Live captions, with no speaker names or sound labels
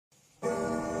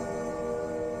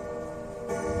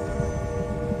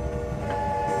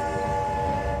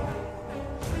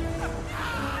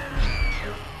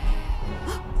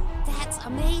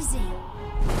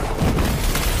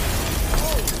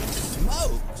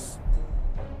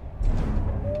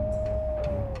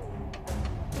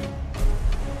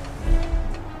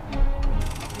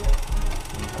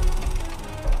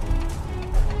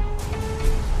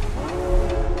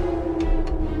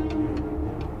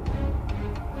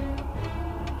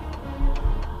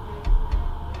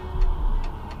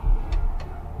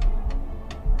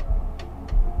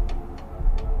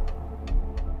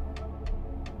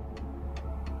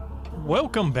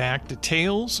Welcome back to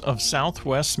Tales of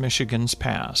Southwest Michigan's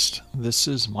Past. This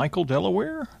is Michael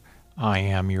Delaware. I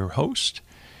am your host.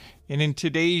 And in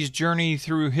today's journey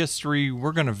through history,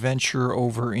 we're going to venture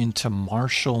over into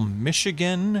Marshall,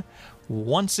 Michigan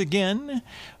once again.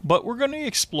 But we're going to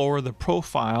explore the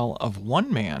profile of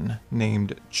one man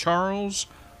named Charles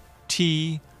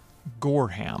T.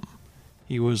 Gorham.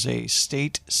 He was a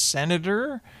state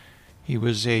senator. He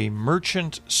was a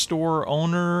merchant store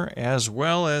owner as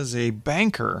well as a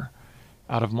banker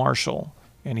out of Marshall,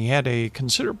 and he had a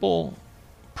considerable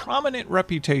prominent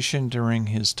reputation during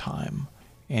his time.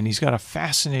 And he's got a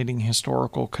fascinating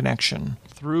historical connection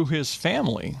through his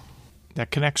family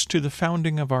that connects to the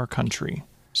founding of our country.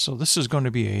 So this is going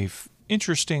to be an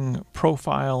interesting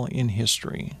profile in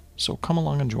history. So come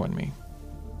along and join me.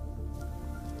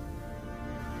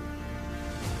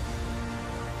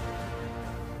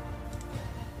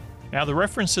 Now, the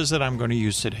references that I'm going to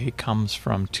use today comes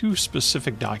from two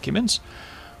specific documents.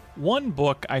 One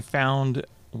book I found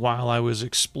while I was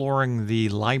exploring the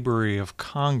Library of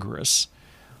Congress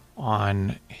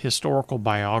on historical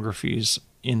biographies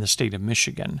in the state of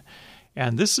Michigan.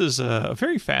 And this is a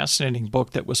very fascinating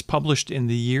book that was published in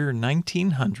the year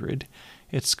 1900.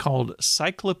 It's called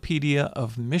Cyclopedia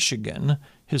of Michigan,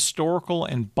 Historical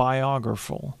and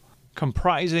Biographical,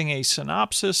 comprising a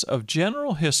synopsis of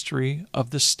general history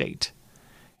of the state.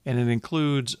 And it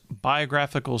includes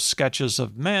biographical sketches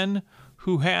of men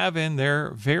who have in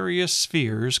their various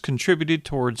spheres contributed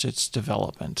towards its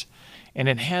development. And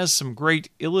it has some great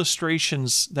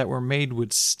illustrations that were made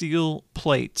with steel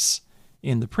plates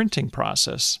in the printing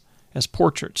process as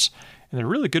portraits. And they're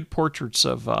really good portraits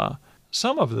of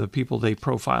some of the people they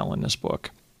profile in this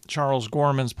book. Charles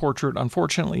Gorham's portrait,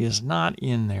 unfortunately, is not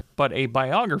in there, but a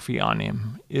biography on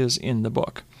him is in the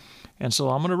book. And so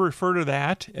I'm going to refer to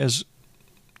that, as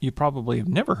you probably have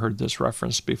never heard this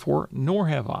reference before, nor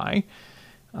have I.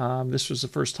 This was the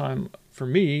first time for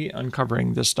me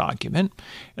uncovering this document.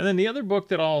 And then the other book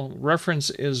that I'll reference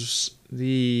is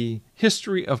The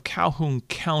History of Calhoun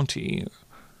County,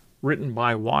 written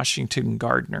by Washington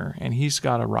Gardner, and he's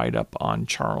got a write-up on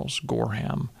Charles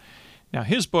Gorham. Now,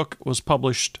 his book was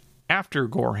published after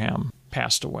Gorham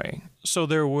passed away, so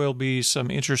there will be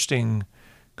some interesting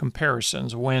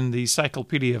comparisons. When the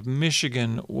Cyclopedia of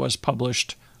Michigan was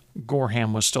published,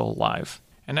 Gorham was still alive.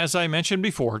 And as I mentioned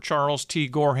before, Charles T.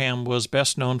 Gorham was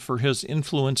best known for his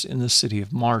influence in the city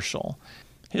of Marshall.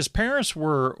 His parents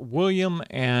were William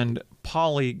and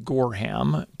Polly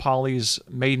Gorham. Polly's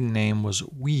maiden name was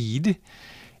Weed,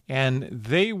 and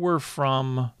they were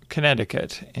from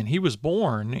Connecticut, and he was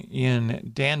born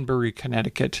in Danbury,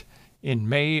 Connecticut in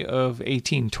May of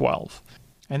 1812.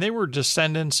 And they were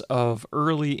descendants of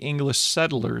early English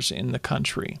settlers in the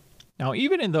country. Now,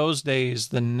 even in those days,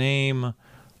 the name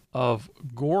of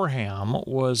Gorham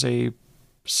was a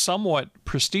somewhat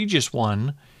prestigious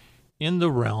one in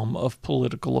the realm of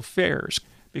political affairs,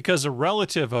 because a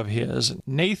relative of his,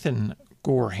 Nathan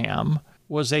Gorham,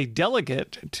 was a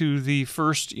delegate to the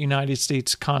first United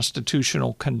States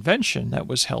Constitutional Convention that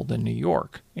was held in New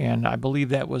York. And I believe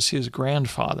that was his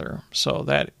grandfather. So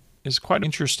that is quite an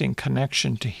interesting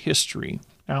connection to history.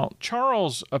 Now,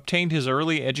 Charles obtained his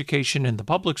early education in the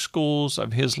public schools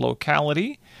of his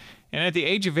locality, and at the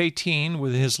age of 18,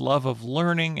 with his love of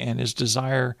learning and his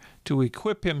desire to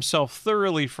equip himself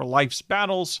thoroughly for life's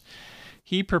battles,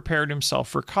 he prepared himself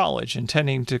for college,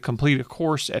 intending to complete a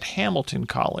course at Hamilton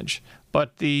College.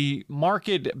 But the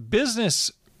marked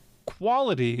business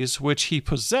qualities which he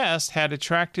possessed had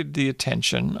attracted the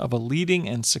attention of a leading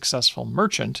and successful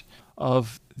merchant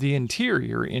of the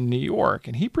interior in New York,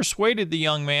 and he persuaded the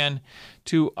young man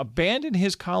to abandon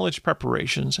his college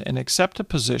preparations and accept a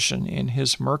position in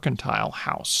his mercantile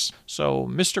house. So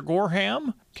Mr.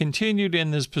 Gorham continued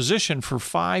in this position for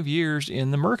 5 years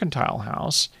in the mercantile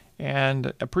house,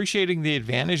 and appreciating the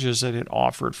advantages that it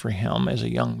offered for him as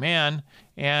a young man.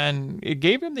 And it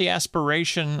gave him the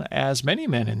aspiration, as many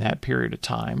men in that period of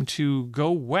time, to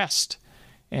go west.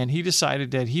 And he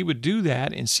decided that he would do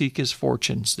that and seek his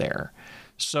fortunes there.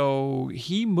 So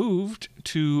he moved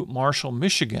to Marshall,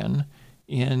 Michigan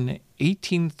in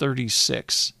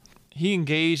 1836. He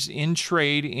engaged in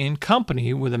trade in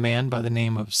company with a man by the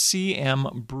name of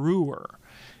C.M. Brewer.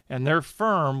 And their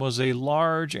firm was a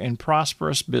large and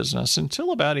prosperous business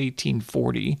until about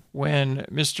 1840, when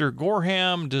Mr.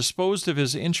 Gorham disposed of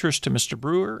his interest to Mr.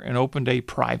 Brewer and opened a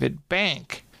private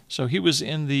bank. So he was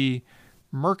in the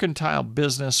mercantile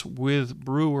business with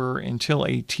Brewer until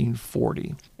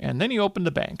 1840. And then he opened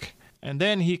the bank. And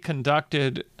then he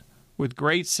conducted with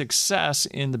great success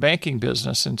in the banking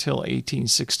business until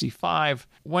 1865,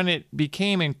 when it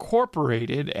became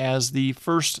incorporated as the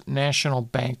First National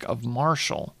Bank of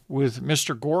Marshall, with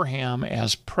Mr. Gorham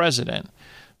as president.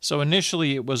 So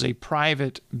initially it was a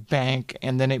private bank,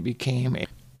 and then it became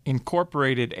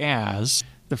incorporated as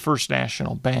the First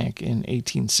National Bank in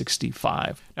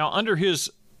 1865. Now, under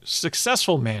his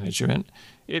successful management,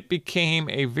 it became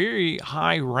a very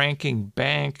high-ranking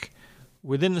bank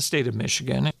within the state of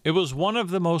Michigan. It was one of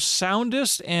the most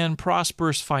soundest and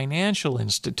prosperous financial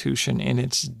institution in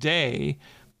its day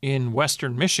in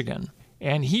western Michigan.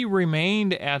 And he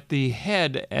remained at the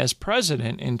head as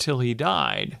president until he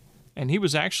died. And he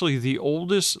was actually the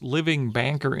oldest living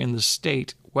banker in the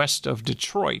state west of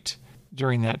Detroit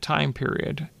during that time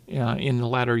period in the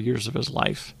latter years of his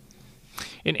life.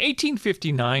 In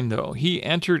 1859, though, he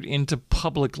entered into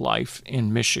public life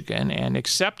in Michigan and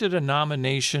accepted a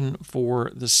nomination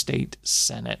for the state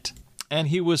Senate. And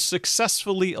he was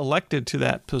successfully elected to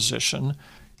that position,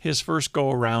 his first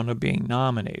go-around of being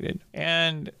nominated.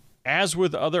 And as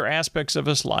with other aspects of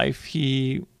his life,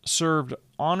 he served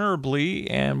honorably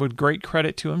and with great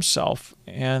credit to himself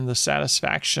and the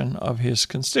satisfaction of his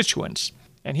constituents.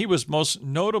 And he was most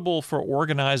notable for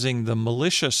organizing the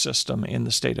militia system in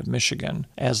the state of Michigan,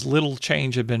 as little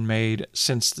change had been made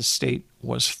since the state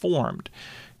was formed.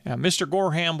 Mr.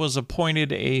 Gorham was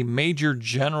appointed a major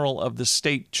general of the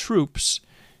state troops,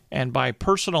 and by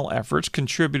personal efforts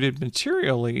contributed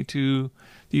materially to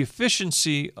the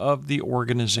efficiency of the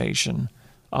organization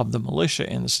of the militia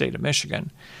in the state of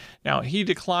Michigan. Now, he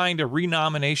declined a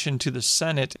renomination to the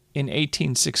Senate in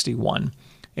 1861.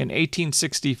 In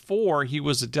 1864, he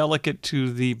was a delegate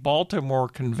to the Baltimore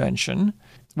Convention,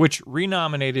 which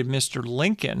renominated Mr.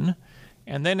 Lincoln.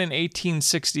 And then in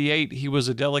 1868, he was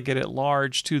a delegate at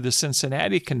large to the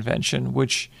Cincinnati Convention,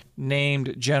 which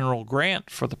named General Grant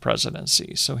for the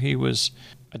presidency. So he was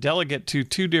a delegate to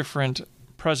two different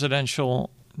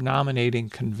presidential nominating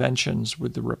conventions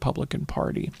with the Republican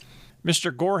Party.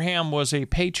 Mr. Gorham was a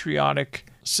patriotic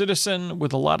citizen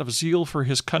with a lot of zeal for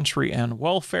his country and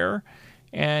welfare,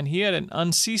 and he had an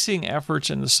unceasing efforts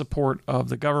in the support of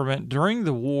the government during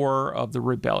the War of the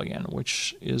Rebellion,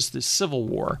 which is the Civil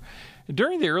War.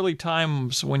 During the early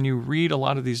times, when you read a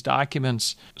lot of these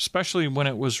documents, especially when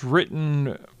it was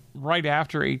written right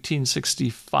after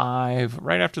 1865,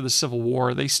 right after the Civil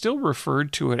War, they still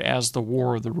referred to it as the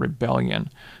War of the Rebellion.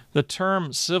 The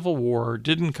term Civil War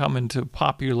didn't come into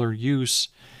popular use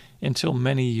until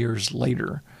many years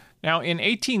later. Now, in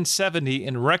 1870,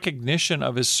 in recognition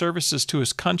of his services to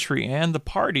his country and the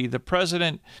party, the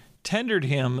president tendered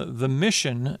him the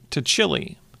mission to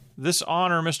Chile. This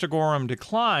honor Mr. Gorham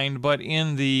declined, but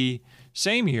in the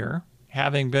same year,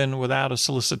 having been without a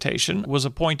solicitation, was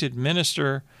appointed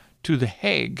minister to The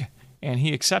Hague, and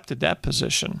he accepted that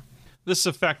position. This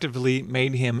effectively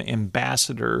made him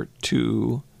ambassador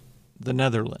to the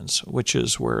Netherlands, which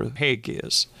is where The Hague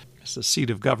is. It's the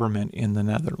seat of government in the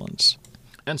Netherlands.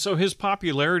 And so his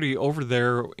popularity over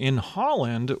there in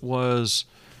Holland was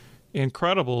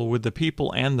incredible with the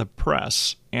people and the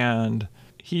press, and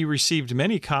he received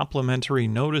many complimentary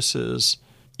notices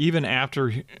even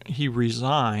after he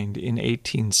resigned in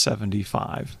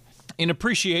 1875. In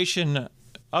appreciation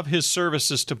of his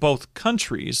services to both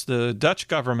countries, the Dutch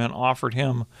government offered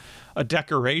him a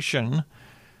decoration,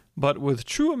 but with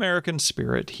true American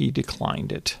spirit, he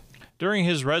declined it. During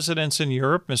his residence in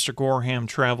Europe, Mr. Gorham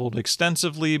traveled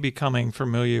extensively, becoming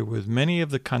familiar with many of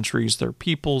the countries, their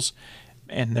peoples,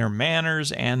 and their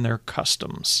manners and their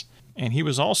customs. And he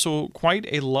was also quite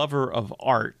a lover of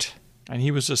art, and he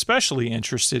was especially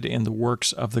interested in the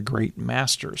works of the great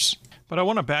masters. But I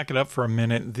want to back it up for a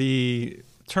minute. The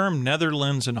term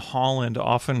Netherlands and Holland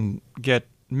often get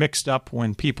mixed up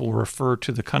when people refer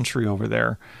to the country over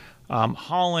there.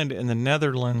 Holland and the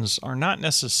Netherlands are not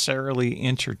necessarily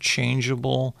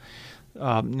interchangeable.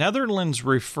 Netherlands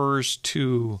refers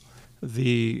to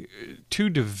the two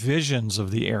divisions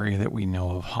of the area that we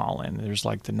know of Holland. There's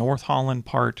like the North Holland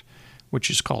part, which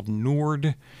is called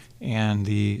Noord, and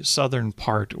the southern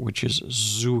part, which is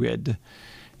Zuid.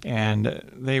 And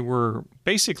they were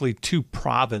basically two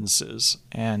provinces,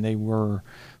 and they were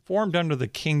formed under the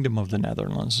Kingdom of the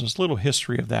Netherlands. There's a little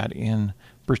history of that in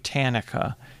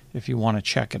Britannica, if you want to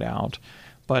check it out.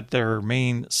 But their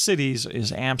main cities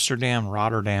is Amsterdam,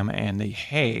 Rotterdam, and The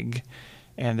Hague,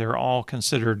 and they're all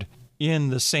considered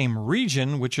in the same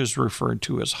region, which is referred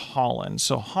to as Holland.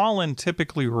 So Holland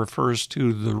typically refers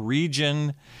to the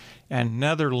region, and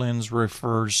Netherlands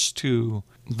refers to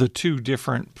the two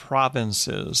different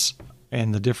provinces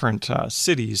and the different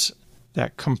cities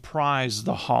that comprise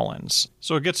the Hollands.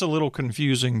 So it gets a little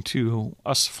confusing to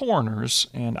us foreigners,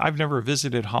 and I've never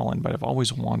visited Holland, but I've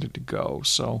always wanted to go.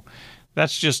 So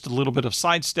that's just a little bit of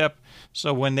sidestep.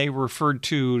 So when they referred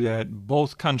to that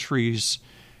both countries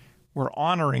were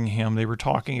honoring him, they were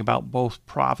talking about both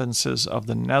provinces of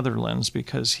the Netherlands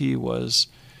because he was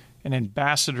an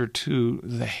ambassador to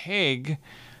The Hague,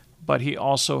 but he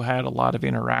also had a lot of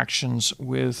interactions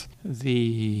with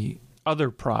the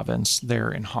other province there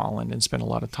in Holland and spent a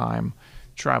lot of time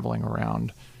traveling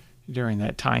around during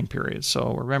that time period.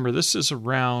 So remember, this is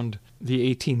around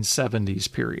the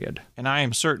 1870s period. And I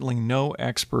am certainly no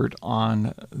expert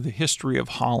on the history of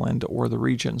Holland or the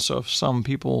region. So if some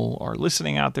people are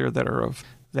listening out there that are of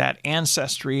that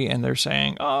ancestry and they're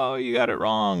saying, oh, you got it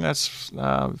wrong, that's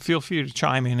feel free to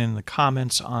chime in the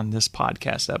comments on this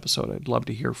podcast episode. I'd love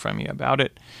to hear from you about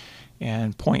it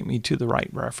and point me to the right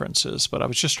references. But I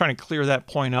was just trying to clear that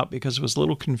point up because it was a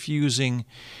little confusing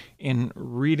in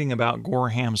reading about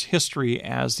Gorham's history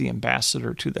as the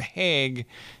ambassador to The Hague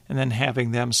and then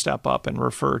having them step up and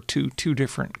refer to two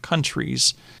different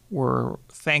countries were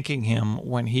thanking him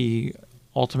when he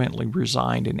ultimately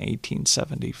resigned in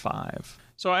 1875.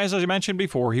 So as I mentioned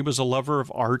before, he was a lover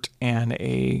of art and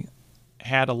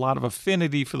had a lot of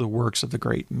affinity for the works of the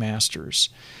great masters.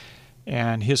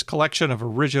 And his collection of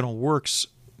original works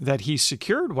that he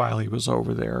secured while he was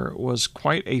over there was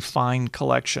quite a fine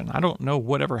collection. I don't know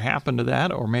whatever happened to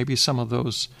that, or maybe some of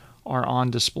those are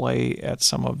on display at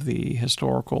some of the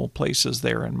historical places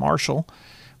there in Marshall,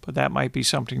 but that might be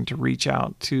something to reach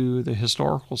out to the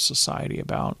Historical Society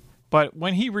about. But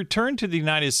when he returned to the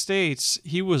United States,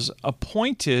 he was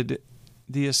appointed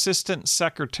the Assistant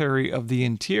Secretary of the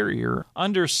Interior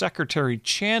under Secretary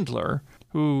Chandler,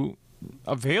 who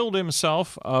availed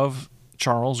himself of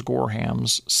Charles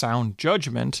Gorham's sound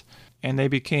judgment, and they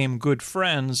became good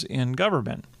friends in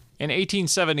government. In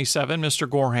 1877, Mr.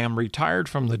 Gorham retired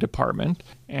from the department,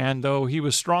 and though he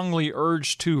was strongly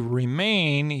urged to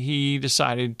remain, he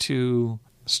decided to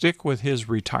stick with his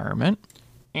retirement,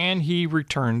 and he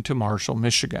returned to Marshall,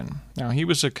 Michigan. Now, he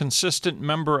was a consistent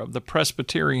member of the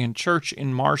Presbyterian Church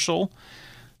in Marshall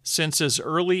since as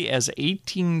early as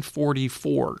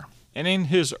 1844. And in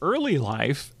his early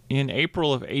life, in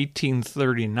April of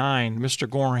 1839, Mr.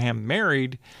 Gorham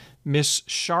married Miss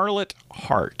Charlotte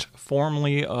Hart,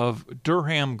 formerly of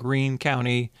Durham, Greene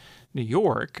County, New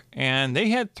York, and they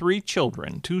had 3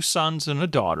 children, 2 sons and a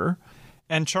daughter,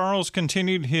 and Charles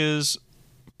continued his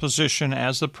position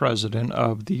as the president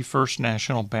of the First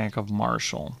National Bank of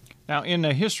Marshall. Now, in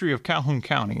the history of Calhoun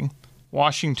County,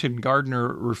 Washington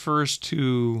Gardner refers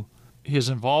to his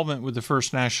involvement with the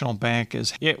First National Bank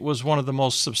as it was one of the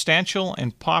most substantial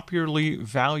and popularly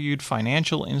valued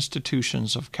financial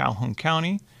institutions of Calhoun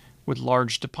County, with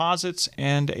large deposits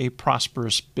and a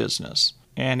prosperous business.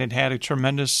 And it had a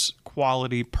tremendous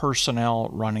quality personnel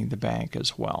running the bank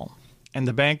as well. And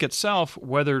the bank itself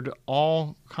weathered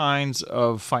all kinds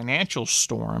of financial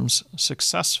storms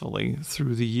successfully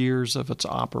through the years of its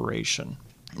operation.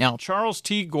 Now, Charles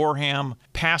T. Gorham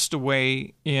passed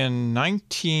away in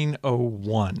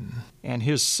 1901, and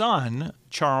his son,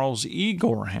 Charles E.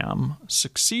 Gorham,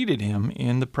 succeeded him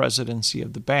in the presidency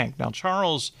of the bank. Now,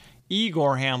 Charles E.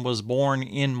 Gorham was born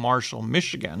in Marshall,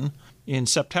 Michigan, in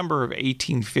September of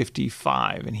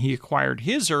 1855, and he acquired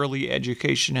his early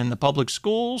education in the public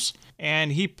schools,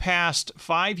 and he passed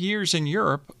 5 years in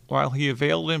Europe while he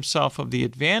availed himself of the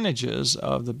advantages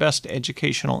of the best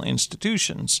educational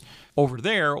institutions over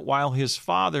there while his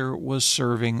father was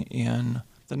serving in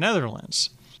the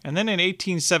Netherlands. And then in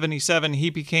 1877,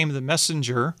 he became the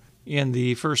messenger in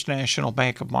the First National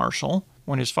Bank of Marshall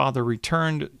when his father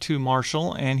returned to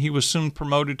Marshall, and he was soon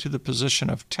promoted to the position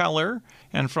of teller,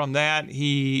 and from that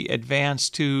he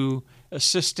advanced to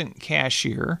assistant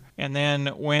cashier. And then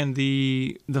when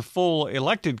the full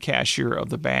elected cashier of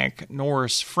the bank,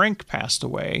 Norris Frink, passed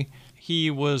away, he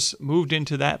was moved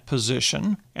into that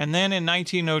position. And then in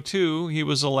 1902, he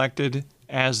was elected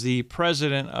as the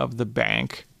president of the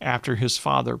bank after his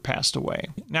father passed away.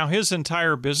 Now, his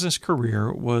entire business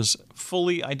career was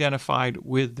fully identified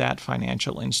with that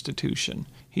financial institution.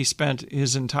 He spent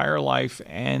his entire life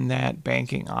in that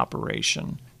banking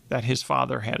operation that his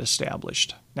father had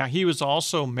established. Now, he was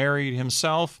also married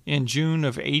himself in June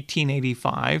of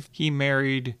 1885. He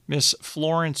married Miss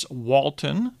Florence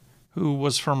Walton, who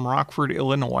was from Rockford,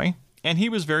 Illinois. And he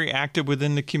was very active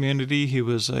within the community. He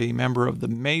was a member of the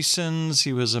Masons.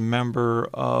 He was a member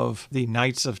of the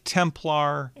Knights of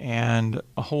Templar and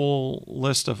a whole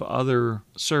list of other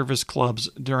service clubs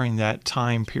during that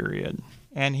time period.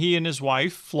 And he and his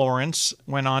wife, Florence,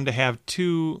 went on to have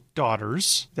 2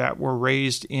 daughters that were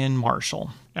raised in Marshall.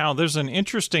 Now, there's an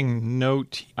interesting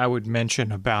note I would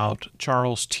mention about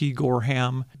Charles T.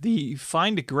 Gorham. The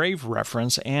Find a Grave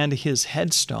reference and his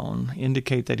headstone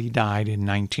indicate that he died in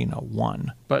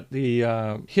 1901. But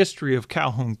the history of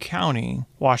Calhoun County,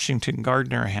 Washington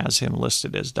Gardner has him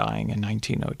listed as dying in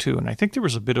 1902. And I think there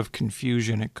was a bit of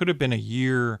confusion. It could have been a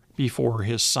year before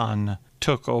his son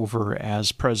took over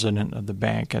as president of the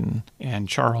bank. And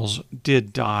Charles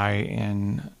did die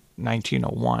in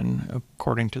 1901.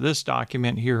 According to this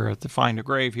document here at the Find a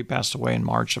Grave, he passed away in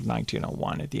March of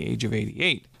 1901 at the age of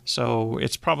 88. So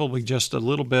it's probably just a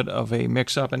little bit of a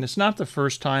mix-up, and it's not the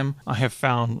first time I have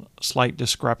found slight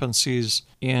discrepancies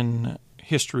in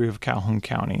history of Calhoun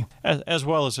County, as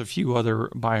well as a few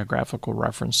other biographical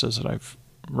references that I've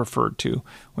referred to.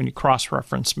 When you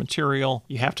cross-reference material,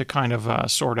 you have to kind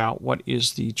of sort out what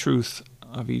is the truth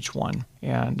of each one.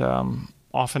 And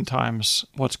oftentimes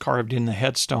what's carved in the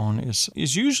headstone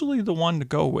is usually the one to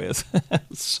go with.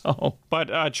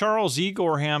 But Charles E.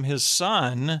 Gorham, his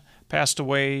son, passed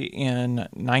away in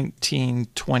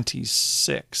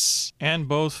 1926. And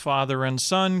both father and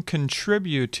son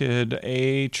contributed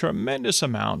a tremendous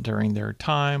amount during their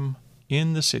time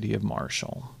in the city of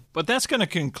Marshall. But that's going to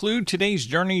conclude today's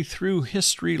journey through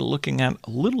history, looking at a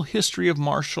little history of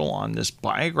Marshall on this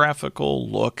biographical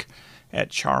look at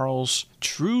Charles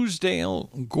Truesdale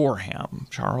Gorham,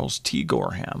 Charles T.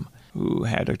 Gorham, who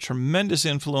had a tremendous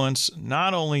influence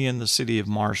not only in the city of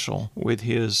Marshall with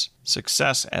his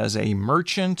success as a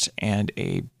merchant and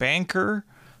a banker,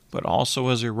 but also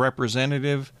as a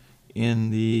representative in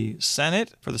the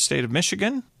Senate for the state of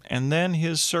Michigan, and then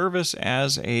his service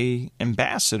as an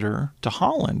ambassador to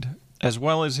Holland, as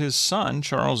well as his son,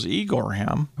 Charles E.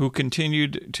 Gorham, who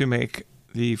continued to make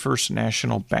the First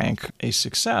National Bank a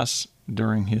success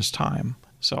during his time.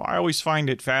 So I always find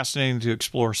it fascinating to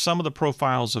explore some of the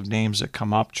profiles of names that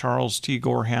come up. Charles T.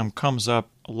 Gorham comes up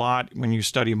a lot when you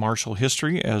study Marshall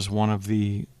history as one of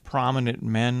the prominent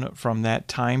men from that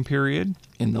time period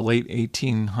in the late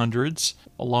 1800s,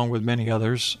 along with many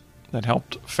others that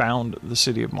helped found the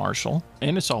city of Marshall.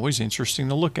 And it's always interesting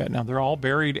to look at. Now, they're all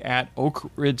buried at Oak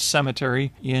Ridge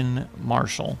Cemetery in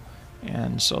Marshall.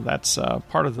 And so that's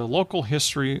part of the local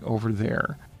history over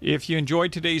there. If you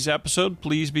enjoyed today's episode,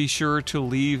 please be sure to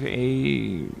leave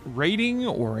a rating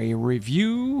or a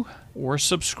review or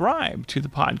subscribe to the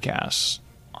podcast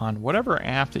on whatever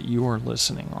app that you are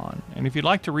listening on. And if you'd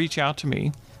like to reach out to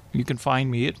me, you can find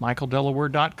me at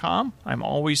michaeldelaware.com. I'm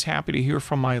always happy to hear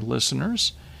from my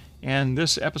listeners. And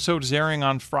this episode is airing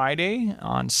on Friday.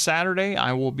 On Saturday,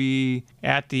 I will be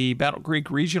at the Battle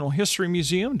Creek Regional History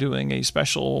Museum doing a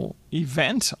special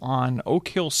event on Oak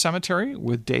Hill Cemetery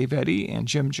with Dave Eddy and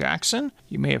Jim Jackson.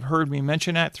 You may have heard me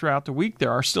mention that throughout the week.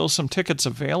 There are still some tickets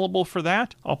available for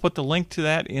that. I'll put the link to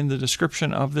that in the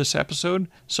description of this episode.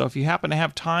 So if you happen to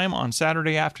have time on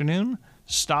Saturday afternoon,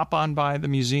 stop on by the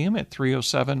museum at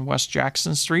 307 West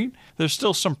Jackson Street. There's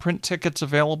still some print tickets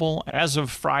available as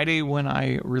of Friday when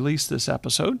I release this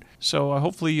episode. So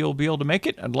hopefully you'll be able to make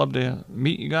it. I'd love to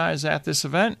meet you guys at this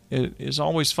event. It is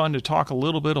always fun to talk a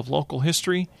little bit of local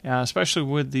history, especially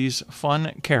with these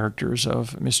fun characters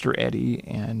of Mr. Eddy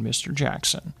and Mr.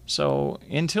 Jackson. So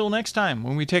until next time,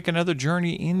 when we take another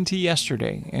journey into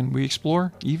yesterday and we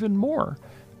explore even more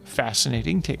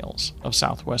fascinating tales of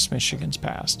Southwest Michigan's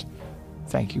past.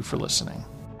 Thank you for listening.